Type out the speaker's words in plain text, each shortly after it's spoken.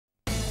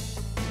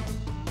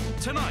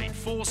Tonight,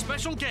 4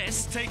 special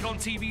guests take on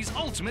TV's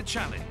ultimate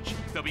challenge.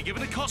 They'll be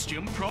given a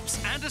costume, props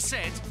and a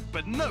set,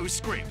 but no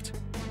script.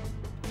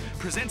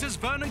 Presenters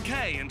Vernon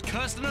Kay and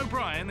Kirsten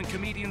O'Brien and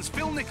comedians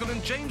Phil Nichol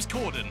and James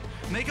Corden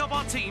make up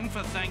our team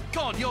for Thank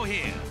God You're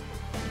Here.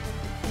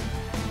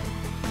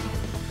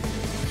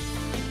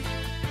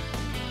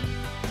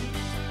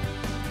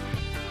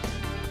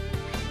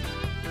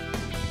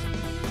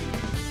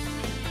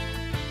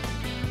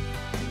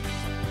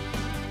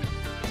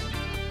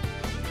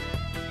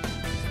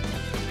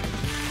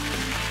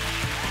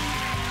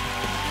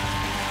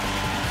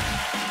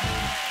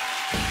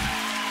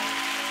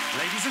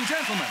 Ladies and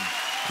gentlemen,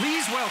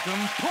 please welcome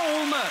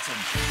Paul Merton.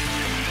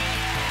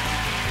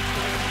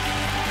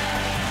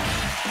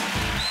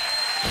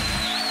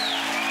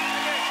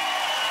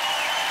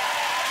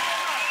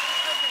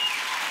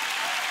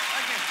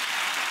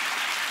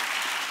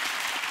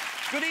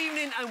 Good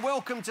evening and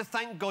welcome to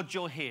Thank God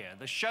You're Here,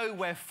 the show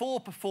where 4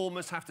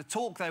 performers have to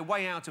talk their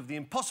way out of the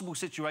impossible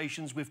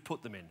situations we've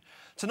put them in.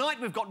 Tonight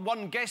we've got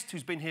 1 guest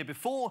who's been here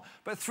before,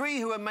 but 3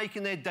 who are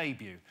making their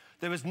debut.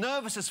 They're as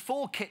nervous as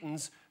 4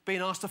 kittens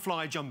being asked to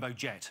fly a jumbo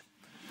jet.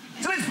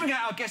 So let's bring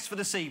out our guests for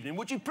this evening.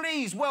 Would you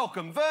please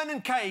welcome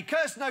Vernon Kay,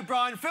 Kirsten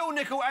O'Brien, Phil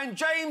Nichol and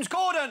James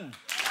Corden.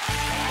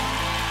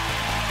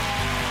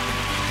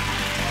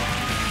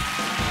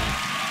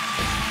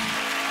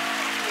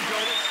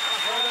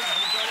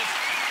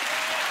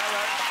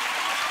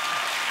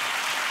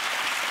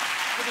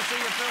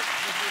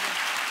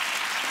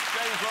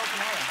 James,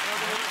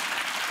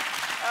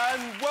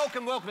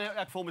 welcome. Welcome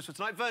our performers for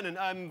tonight.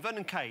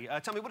 Vernon Kay,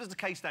 tell me, what does the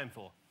K stand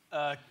for?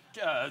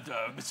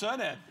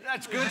 Surname.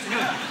 That's good.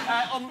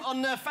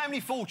 On Family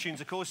Fortunes,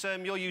 of course,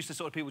 you're used to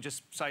sort of people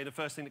just say the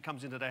first thing that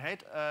comes into their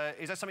head.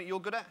 Is that something you're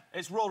good at?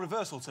 It's role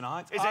reversal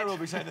tonight. I will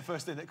be saying the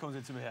first thing that comes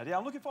into my head. Yeah,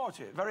 I'm looking forward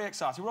to it. Very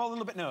excited. We're all a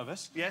little bit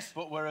nervous. Yes.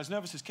 But we're as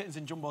nervous as kittens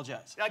in jumbo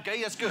jets.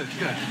 OK, that's good.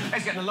 Good.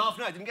 He's getting a laugh.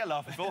 No, I didn't get a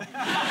laugh before.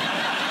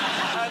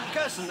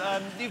 Kirsten,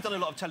 you've done a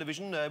lot of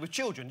television with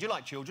children. Do you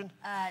like children?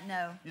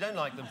 No. You don't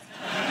like them?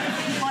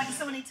 Why, does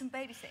someone need some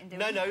babysitting doing?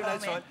 No,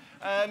 that's fine.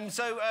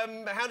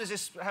 How is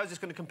this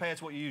going to compare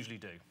to what you usually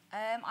do?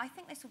 I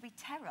think this will be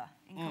terror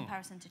in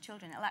comparison to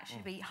children. It'll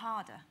actually be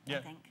harder, I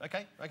think.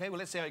 OK, well,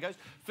 let's see how it goes.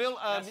 Phil,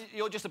 yes.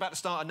 You're just about to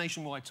start a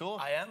nationwide tour.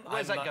 I am.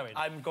 Where's that going?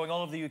 I'm going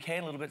all over the UK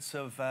and little bits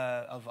of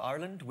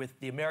Ireland with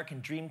the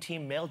American Dream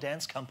Team Male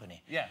Dance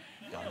Company. Yeah.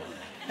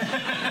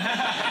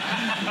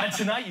 And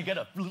tonight you get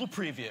a little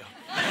preview.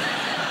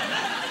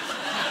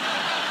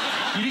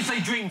 You did say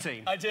Dream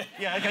Team? I did.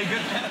 Yeah, OK,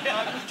 good.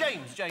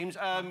 James,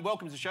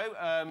 welcome to the show.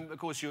 Of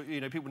course,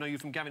 you know, people know you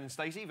from Gavin and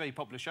Stacey, very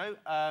popular show.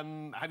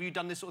 Have you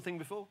done this sort of thing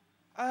before?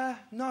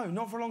 No,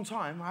 not for a long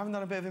time. I haven't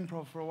done a bit of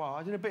improv for a while.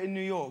 I did a bit in New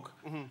York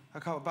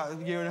about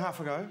a year and a half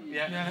ago.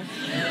 Yeah.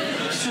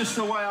 It's just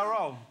the way I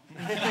roll.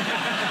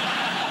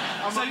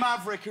 I'm a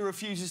maverick who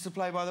refuses to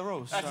play by the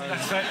rules.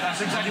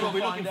 That's exactly what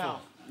we're looking for.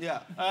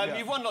 Yeah.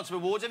 You've won lots of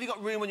awards. Have you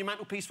got room on your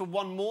mantelpiece for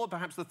 1 more?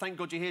 Perhaps the Thank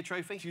God You're Here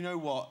trophy? Do you know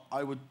what?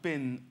 I would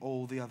bin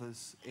all the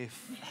others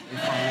if I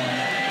won.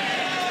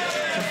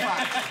 In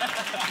fact.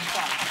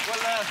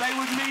 Well, they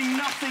would mean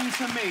nothing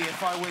to me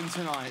if I win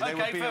tonight. They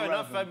would be fair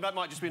irrelevant. enough. That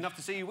might just be enough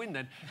to see you win,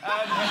 then.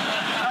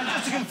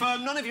 Just to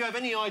confirm, none of you have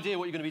any idea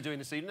what you're going to be doing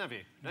this evening, have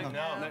you? No.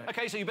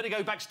 OK, so you better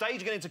go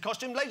backstage, get into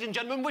costume. Ladies and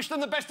gentlemen, wish them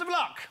the best of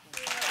luck.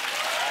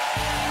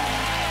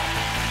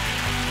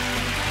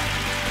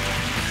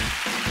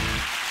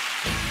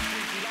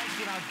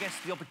 Our guests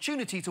the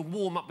opportunity to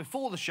warm up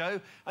before the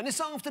show, and this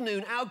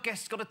afternoon our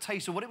guests got a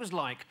taste of what it was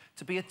like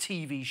to be a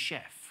TV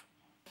chef.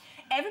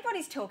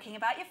 Everybody's talking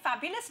about your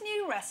fabulous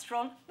new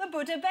restaurant, the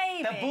Buddha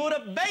Baby. The Buddha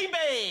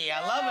Baby!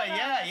 I love it,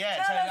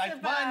 yeah.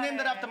 I named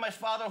it after my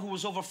father, who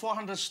was over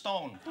 400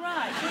 stone.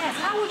 Right, yes.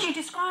 How would you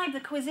describe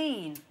the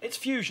cuisine? It's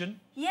fusion.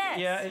 Yes.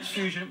 Yeah, it's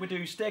fusion. We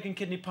do steak and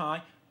kidney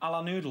pie a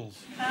la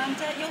noodles. And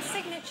your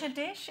signature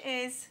dish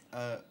is?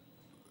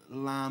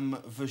 Lamb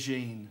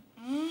vagine.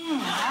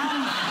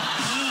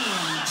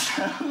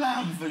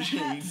 Lamb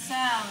vagine. That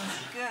sounds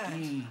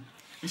good.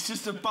 It's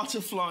just a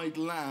butterflied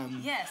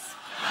lamb. Yes.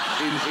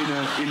 Just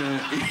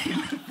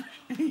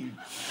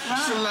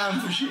a lamb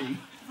vagine.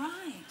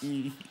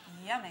 Right.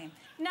 Yummy.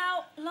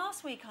 Now,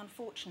 last week,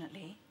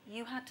 unfortunately,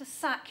 you had to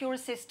sack your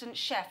assistant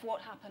chef.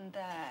 What happened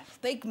there?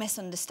 Big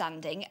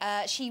misunderstanding.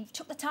 She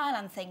took the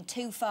Thailand thing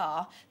too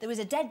far. There was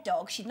a dead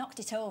dog. She'd knocked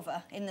it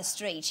over in the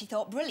street. She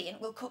thought, brilliant,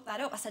 we'll cook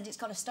that up. I said, it's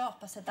got to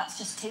stop. I said, that's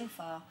just too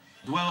far.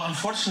 Well,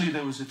 unfortunately,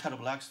 there was a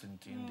terrible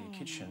accident in the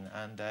kitchen,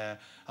 and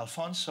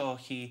Alfonso,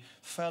 he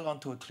fell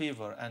onto a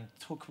cleaver and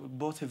took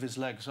both of his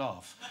legs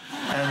off.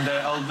 And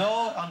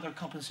although under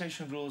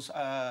compensation rules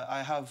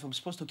I'm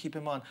supposed to keep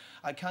him on,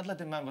 I can't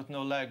let a man with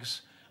no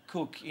legs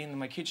cook in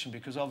my kitchen,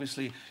 because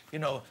obviously, you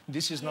know,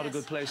 this is not a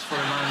good place for a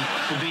man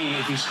to be.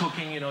 If he's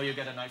cooking, you know, you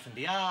get a knife in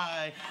the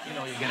eye, you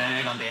know, you get an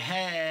egg on the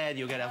head,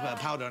 you get a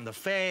powder on the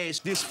face,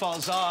 this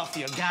falls off,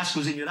 your gas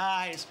goes in your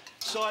eyes.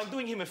 So I'm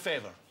doing him a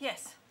favor.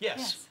 Yes.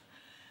 Yes.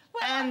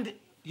 Well, and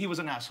he was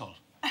an asshole.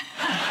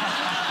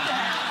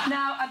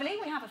 Now, I believe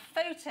we have a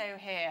photo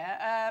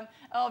here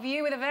of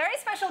you with a very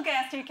special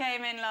guest who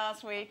came in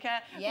last week.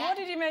 Yeah. What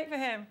did you make for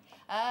him?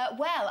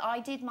 Well, I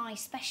did my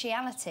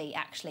speciality,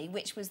 actually,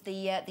 which was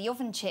the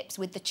oven chips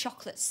with the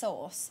chocolate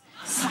sauce.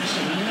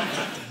 Smashing, loved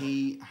it.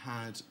 He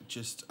had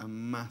just a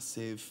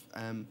massive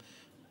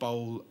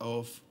bowl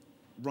of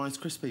Rice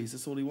Krispies.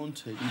 That's all he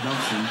wanted. He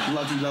loves them,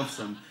 bloody loves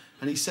them.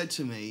 And he said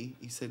to me,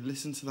 he said,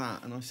 listen to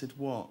that. And I said,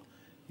 what?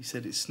 He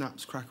said, it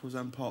snaps, crackles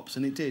and pops.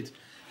 And it did.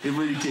 It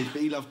really did,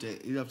 but he loved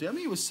it. He loved it. I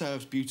mean, it was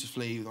served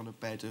beautifully on a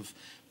bed of,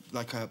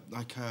 like a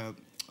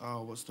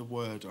oh, what's the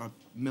word?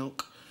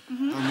 Milk.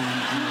 Mm-hmm.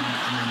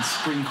 and then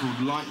sprinkled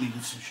lightly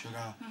with some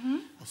sugar,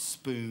 a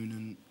spoon,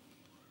 and,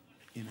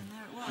 you know. And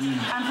there it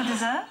was. And for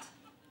dessert?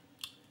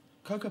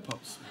 Cocoa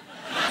Pops.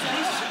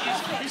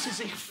 This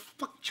is a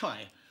bok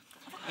choy.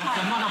 No,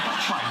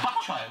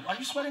 bok choy. Are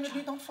you swearing at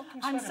me? Don't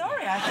fucking swear I'm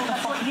sorry, I thought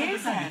that's what you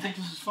said. You think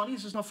this is funny?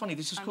 This is not funny.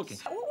 This is cooking.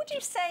 What would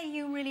you say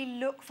you really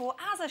look for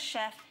as a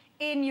chef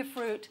in your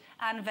fruit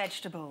and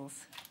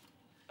vegetables?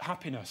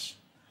 Happiness.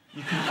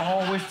 You can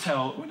always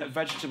tell when a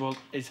vegetable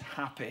is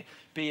happy,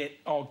 be it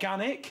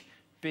organic,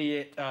 be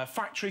it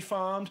factory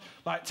farmed.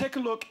 Like, take a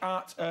look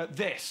at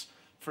this,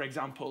 for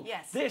example.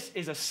 Yes. This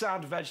is a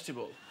sad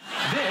vegetable.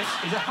 This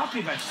is a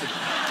happy vegetable.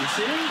 You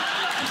see?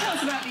 Tell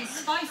us about these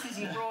spices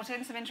you brought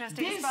in, some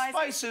interesting These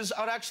spices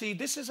are actually,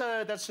 this is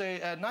that's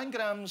 9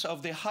 grams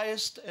of the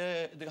highest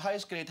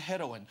grade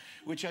heroin,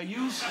 which I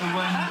use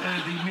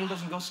when the meal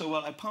doesn't go so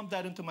well. I pump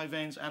that into my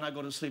veins and I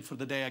go to sleep for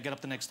the day. I get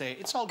up the next day.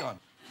 It's all gone.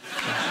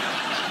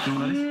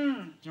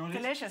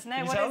 Delicious.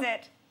 No, what is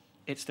it?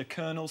 It's the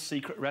Colonel's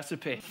secret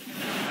recipe.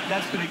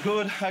 That's pretty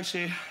good,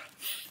 actually.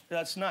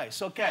 That's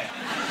nice. Okay.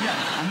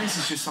 Yeah, and this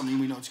is just something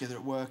we knocked together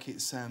at work.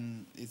 It's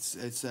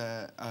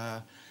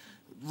a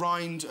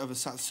rind of a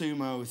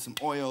satsuma with some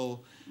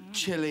oil,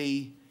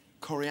 chili,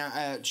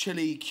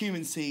 chili,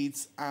 cumin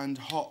seeds, and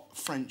hot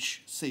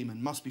French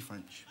semen. Must be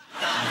French.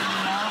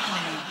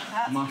 Lovely.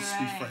 That's Must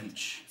great. be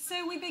French.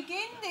 So we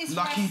begin this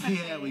Lucky recipe...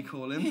 Pierre, we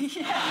call him. Yeah.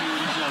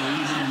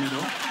 He's in the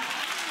middle.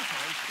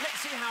 Let's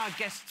see how our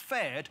guests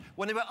fared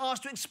when they were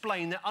asked to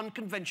explain their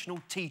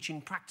unconventional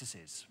teaching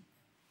practices.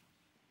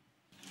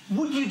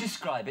 Would you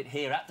describe it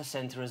here at the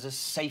centre as a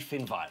safe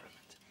environment?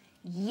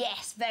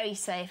 Yes, very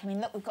safe. I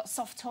mean, look, we've got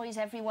soft toys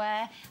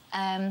everywhere.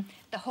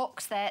 The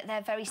hooks,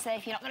 they're very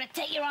safe. You're not going to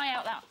take your eye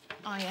out that,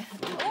 are you?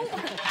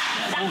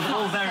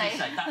 All very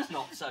safe. That's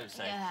not so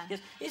safe. Yeah.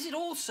 Yes. Is it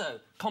also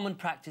common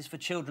practice for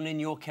children in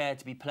your care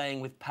to be playing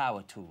with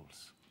power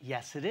tools?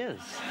 Yes, it is.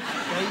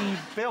 They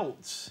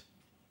built,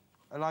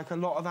 like, a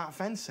lot of that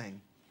fencing.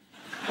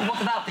 Well,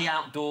 what about the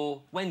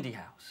outdoor Wendy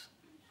house?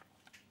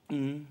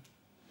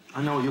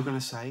 I know what you're going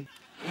to say.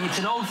 It's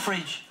an old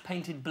fridge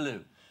painted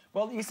blue.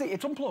 Well, you see,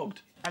 it's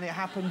unplugged. And it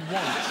happened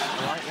once,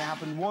 all right? It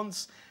happened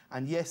once,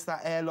 and yes,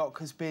 that airlock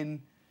has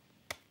been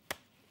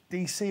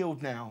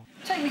de-sealed now.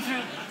 Take me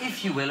through,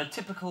 if you will, a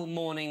typical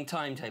morning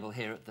timetable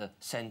here at the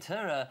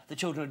centre. The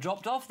children are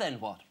dropped off, then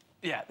what?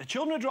 Yeah, the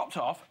children are dropped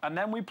off, and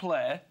then we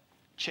play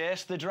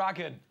Chase the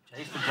Dragon.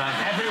 Chase the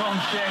Dragon.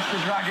 Everyone's chased the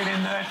dragon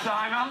in their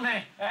time, haven't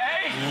they?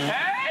 Hey!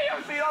 Hey!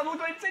 I've seen Arnold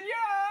Clinton,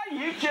 yeah!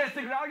 You've chased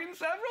the dragon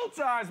several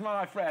times,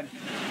 my friend.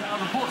 Now,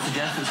 reports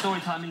suggest that story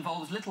time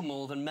involves little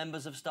more than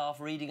members of staff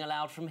reading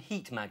aloud from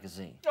Heat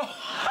magazine.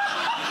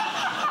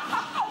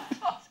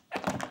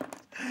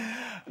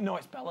 No,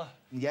 it's Bella.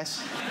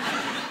 Yes.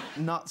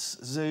 Nuts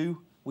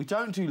Zoo. We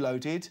don't do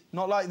Loaded.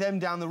 Not like them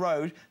down the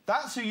road.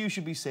 That's who you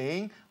should be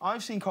seeing.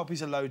 I've seen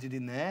copies of Loaded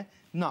in there.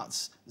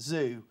 Nuts,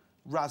 Zoo,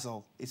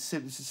 Razzle. It's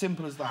as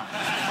simple as that.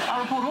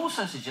 Our report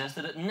also suggests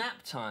that at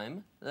nap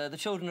time, the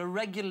children are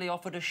regularly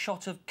offered a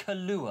shot of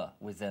Kahlua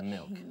with their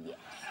milk. Yeah.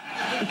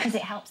 Because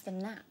it helps them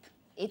nap.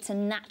 It's a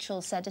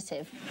natural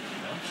sedative.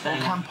 Or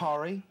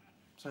Campari.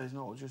 So it's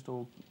not just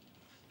all...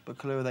 But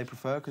Kahlua they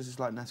prefer, because it's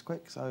like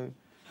Nesquik, so...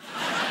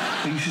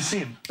 But you should see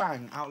him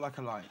bang out like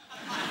a light.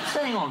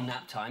 Staying on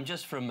nap time,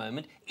 just for a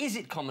moment, is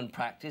it common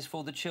practice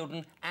for the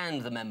children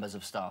and the members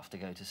of staff to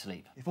go to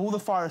sleep? If all the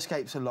fire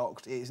escapes are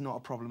locked, it is not a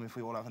problem if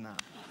we all have a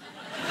nap.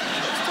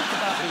 Let's talk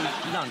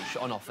about the lunch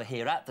on offer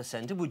here at the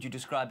centre. Would you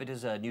describe it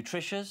as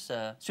nutritious,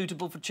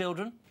 suitable for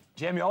children?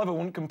 Jamie Oliver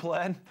wouldn't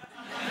complain.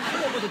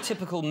 What would a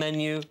typical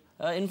menu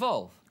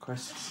involve?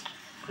 Crisps.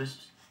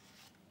 Crisps?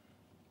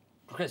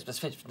 Crisps, that's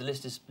finished. The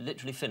list is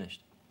literally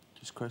finished.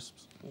 Just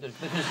crisps. Good,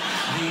 because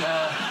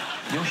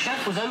your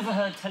chef was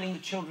overheard telling the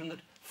children that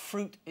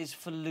fruit is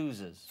for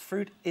losers.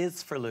 Fruit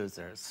is for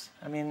losers.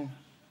 I mean,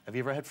 have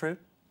you ever had fruit?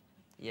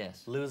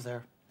 Yes.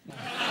 Loser. We've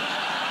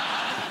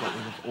got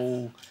rid of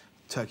all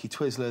turkey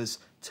Twizzlers,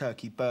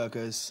 turkey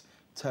burgers,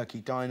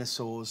 turkey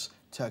dinosaurs,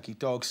 turkey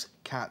dogs,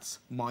 cats,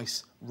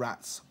 mice,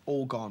 rats,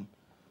 all gone.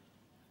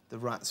 The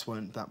rats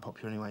weren't that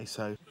popular anyway,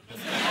 so...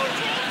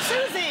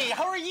 Susie,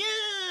 how are you?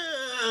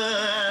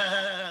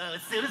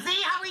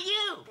 Susie, how are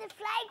you? The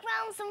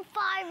playground's on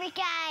fire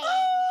again.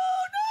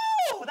 Oh,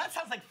 no! That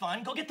sounds like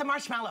fun. Go get the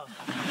marshmallows.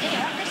 Here,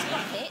 have this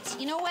bucket.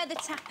 You know where the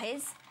tap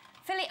is.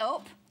 Fill it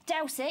up,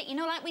 douse it, you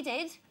know, like we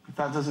did. If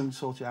that doesn't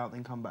sort it out,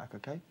 then come back,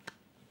 OK?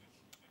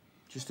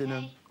 Just in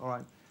a... All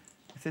right.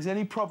 If there's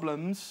any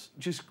problems,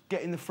 just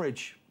get in the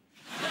fridge.